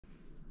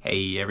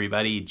Hey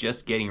everybody,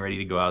 just getting ready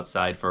to go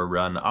outside for a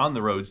run on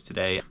the roads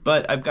today,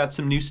 but I've got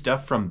some new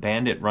stuff from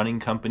Bandit Running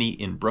Company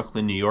in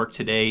Brooklyn, New York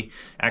today.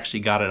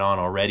 Actually got it on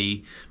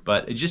already,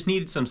 but I just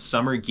needed some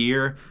summer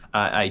gear.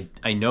 I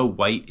know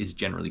white is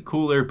generally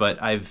cooler,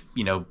 but I've,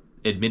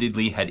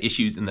 admittedly had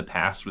issues in the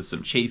past with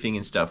some chafing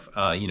and stuff,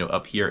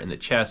 up here in the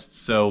chest.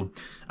 So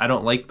I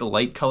don't like the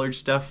light colored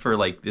stuff for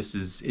this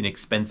is an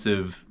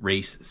expensive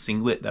race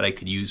singlet that I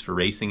could use for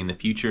racing in the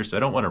future. So I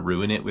don't want to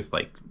ruin it with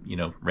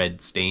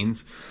red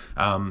stains.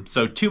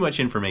 So too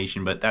much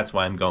information, but that's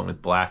why I'm going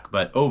with black.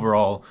 But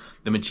overall,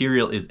 the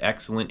material is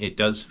excellent. It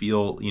does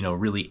feel,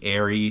 really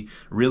airy,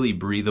 really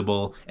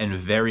breathable, and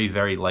very,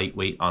 very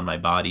lightweight on my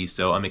body.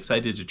 So I'm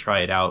excited to try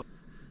it out.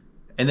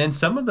 And then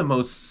some of the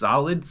most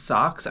solid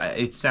socks,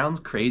 it sounds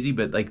crazy,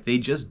 but they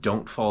just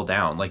don't fall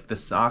down. The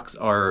socks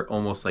are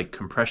almost like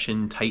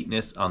compression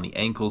tightness on the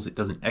ankles. It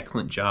does an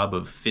excellent job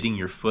of fitting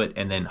your foot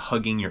and then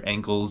hugging your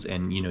ankles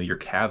and your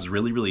calves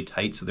really, really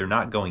tight, so they're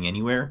not going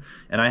anywhere.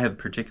 And I have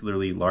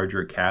particularly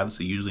larger calves,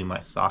 so usually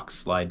my socks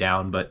slide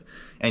down. But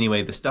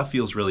anyway, the stuff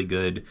feels really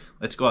good.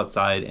 Let's go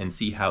outside and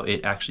see how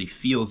it actually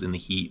feels in the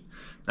heat.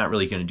 Not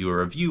really going to do a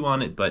review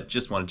on it, but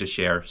just wanted to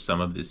share some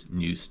of this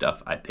new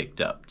stuff I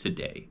picked up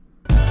today.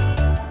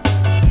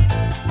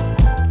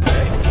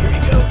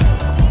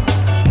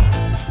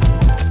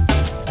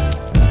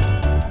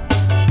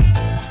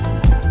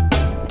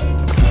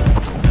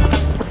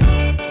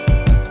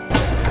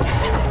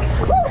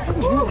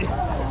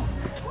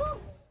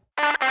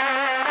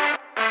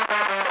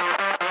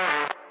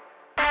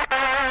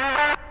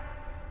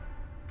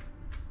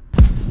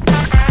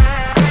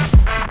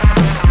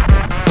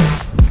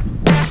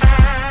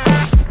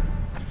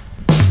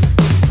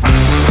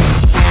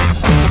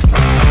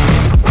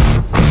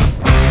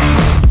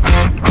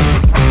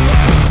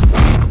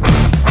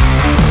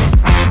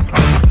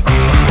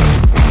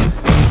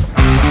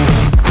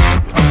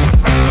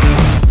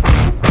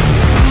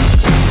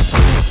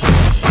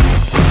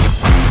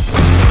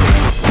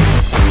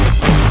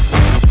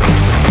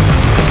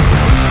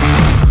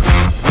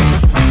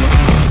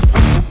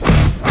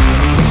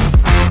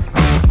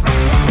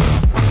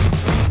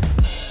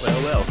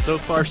 So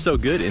far so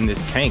good in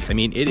this tank. I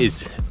mean, it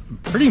is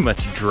pretty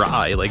much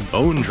dry,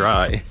 bone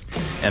dry,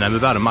 and I'm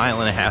about 1.5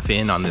 miles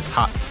in on this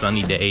hot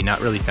sunny day. Not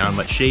really found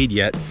much shade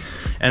yet,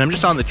 and I'm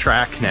just on the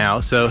track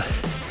now, so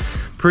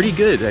pretty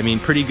good. I mean,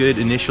 pretty good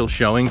initial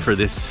showing for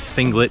this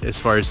singlet as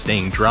far as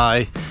staying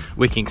dry,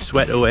 wicking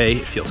sweat away.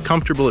 It feels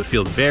comfortable, it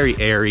feels very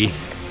airy.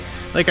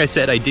 Like I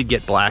said, I did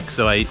get black,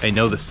 so I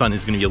know the sun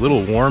is going to be a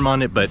little warm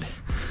on it, but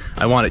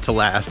I want it to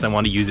last. I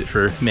want to use it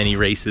for many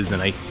races,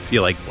 and I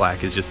feel like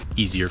black is just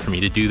easier for me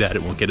to do that.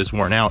 It won't get as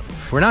worn out.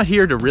 We're not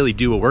here to really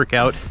do a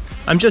workout.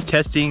 I'm just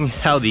testing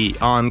how the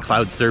On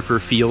Cloud Surfer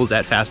feels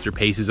at faster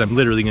paces. I'm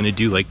literally going to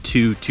do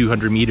two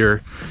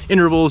 200-meter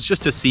intervals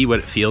just to see what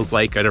it feels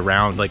like at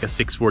around a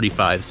 6:45,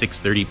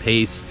 6:30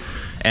 pace.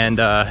 And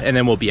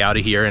then we'll be out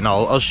of here, and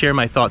I'll share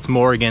my thoughts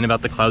more again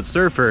about the Cloud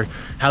Surfer,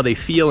 how they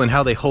feel and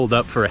how they hold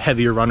up for a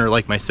heavier runner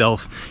like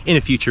myself in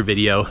a future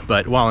video.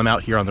 But while I'm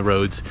out here on the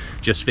roads,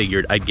 just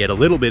figured I'd get a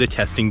little bit of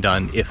testing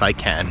done if I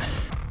can.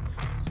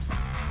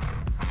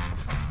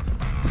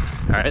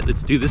 All right,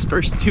 let's do this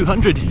first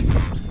 200.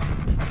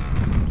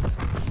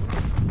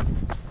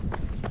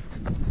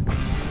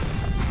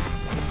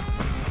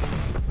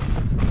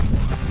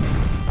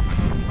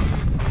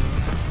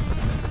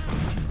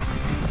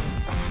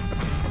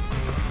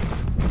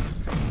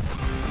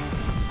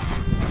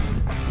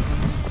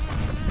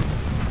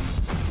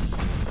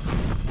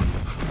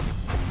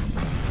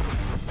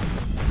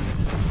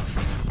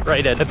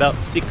 Right at about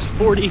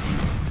 6:40.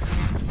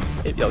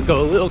 Maybe I'll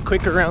go a little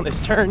quicker around this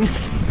turn,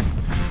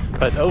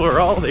 but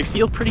overall they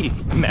feel pretty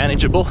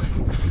manageable.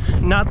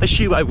 Not the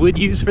shoe I would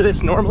use for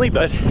this normally,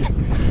 but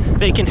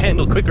they can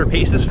handle quicker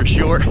paces for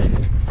sure.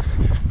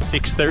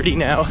 6:30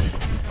 now,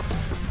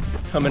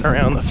 coming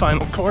around the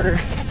final corner.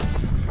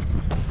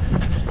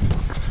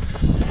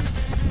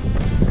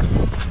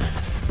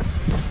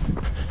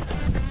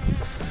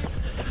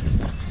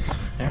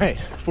 All right,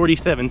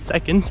 47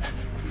 seconds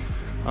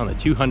on the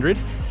 200.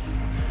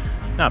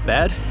 Not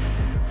bad.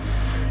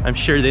 I'm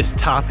sure this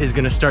top is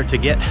gonna start to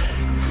get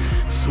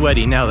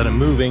sweaty now that I'm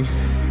moving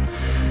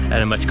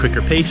at a much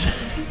quicker pace.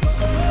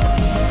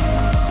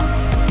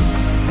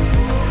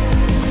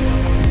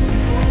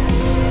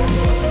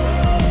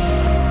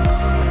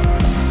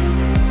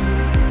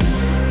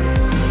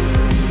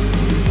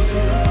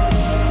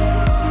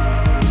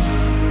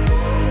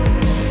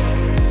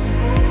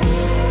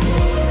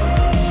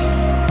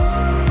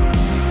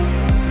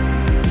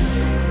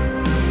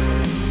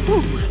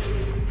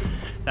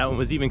 That one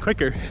was even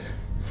quicker.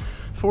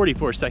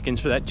 44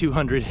 seconds for that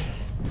 200.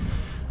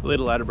 A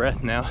little out of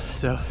breath now.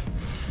 So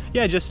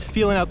yeah, just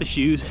feeling out the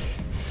shoes.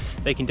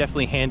 They can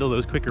definitely handle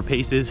those quicker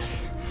paces,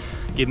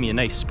 give me a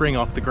nice spring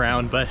off the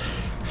ground. But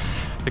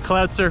the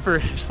Cloud Surfer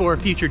is for a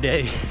future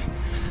day.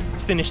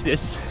 Let's finish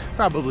this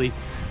probably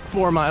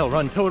 4-mile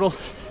run total.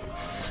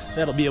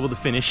 That'll be able to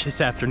finish this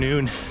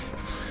afternoon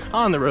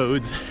on the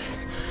roads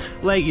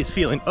leg is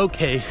feeling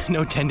okay,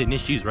 no tendon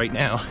issues right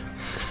now.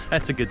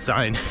 That's a good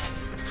sign.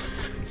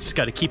 Just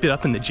got to keep it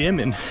up in the gym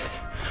and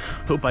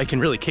hope I can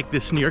really kick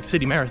this New York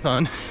City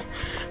Marathon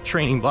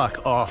training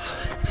block off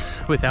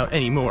without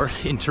any more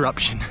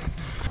interruption.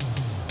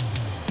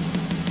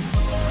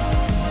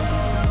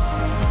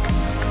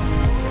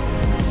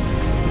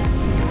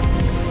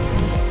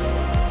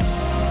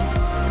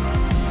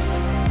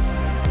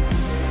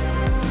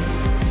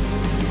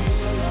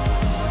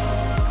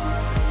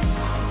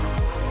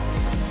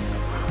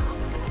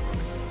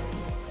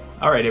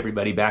 All right,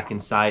 everybody, back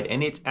inside,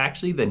 and it's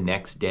actually the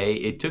next day.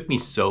 It took me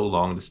so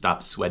long to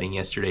stop sweating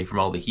yesterday from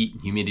all the heat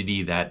and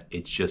humidity that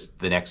it's just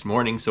the next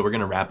morning. So we're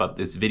gonna wrap up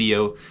this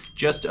video.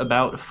 Just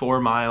about 4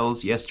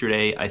 miles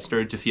yesterday, I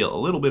started to feel a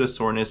little bit of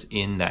soreness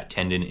in that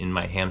tendon in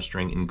my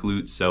hamstring and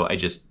glute, so I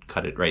just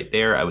cut it right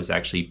there. I was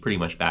actually pretty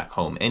much back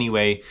home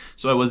anyway,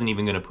 so I wasn't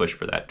even gonna push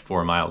for that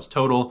 4 miles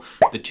total.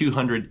 The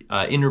 200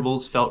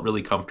 intervals felt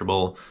really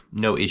comfortable,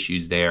 no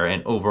issues there,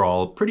 and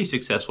overall, pretty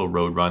successful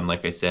road run.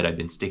 Like I said, I've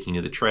been sticking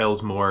to the trails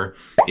more.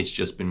 It's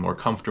just been more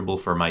comfortable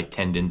for my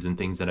tendons and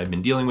things that I've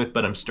been dealing with,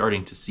 but I'm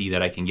starting to see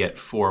that I can get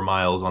 4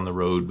 miles on the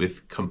road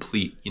with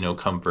complete,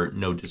 comfort,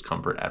 no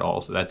discomfort at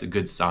all. So that's a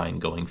good sign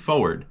going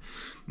forward.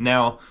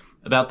 Now,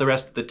 about the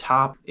rest of the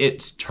top,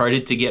 it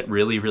started to get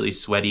really, really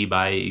sweaty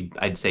by,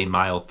 I'd say,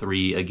 mile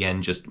 3.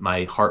 Again, just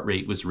my heart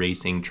rate was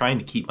racing, trying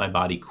to keep my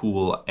body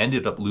cool.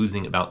 Ended up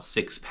losing about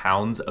 6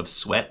 pounds of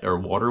sweat or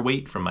water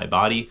weight from my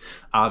body.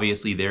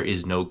 Obviously, there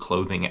is no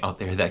clothing out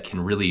there that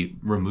can really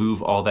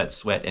remove all that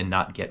sweat and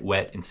not get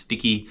wet and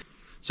sticky.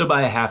 So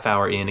by a half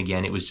hour in,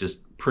 again, it was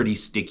just pretty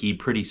sticky,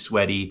 pretty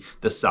sweaty.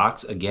 The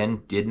socks,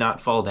 again, did not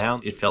fall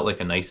down. It felt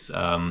like a nice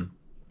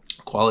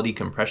quality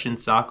compression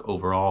sock.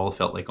 Overall,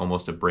 felt like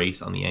almost a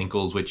brace on the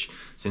ankles, which,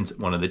 since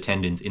one of the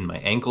tendons in my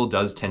ankle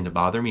does tend to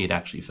bother me, it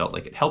actually felt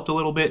like it helped a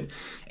little bit.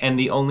 And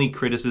the only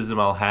criticism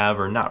I'll have,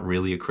 or not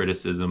really a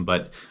criticism,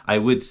 but I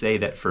would say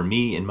that for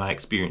me, in my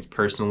experience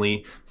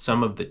personally,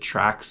 some of the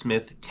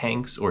Tracksmith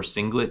tanks or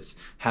singlets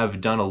have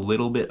done a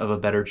little bit of a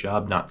better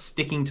job not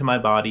sticking to my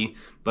body,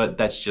 but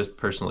that's just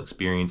personal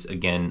experience.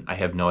 Again, I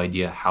have no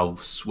idea how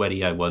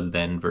sweaty I was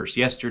then versus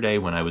yesterday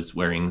when I was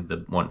wearing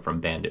the one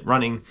from Bandit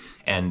running,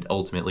 and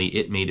ultimately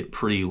it made it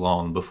pretty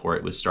long before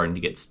it was starting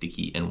to get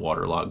sticky and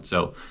waterlogged.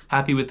 So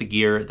happy with the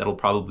gear. That'll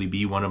probably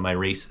be one of my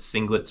race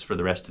singlets for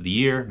the rest of the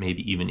year,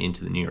 maybe even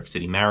into the New York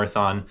City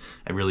Marathon.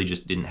 I really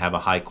just didn't have a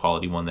high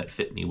quality one that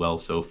fit me well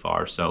so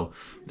far. So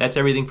that's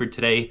everything for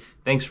today.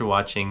 Thanks for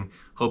watching.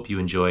 Hope you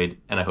enjoyed,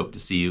 and I hope to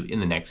see you in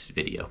the next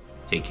video.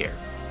 Take care.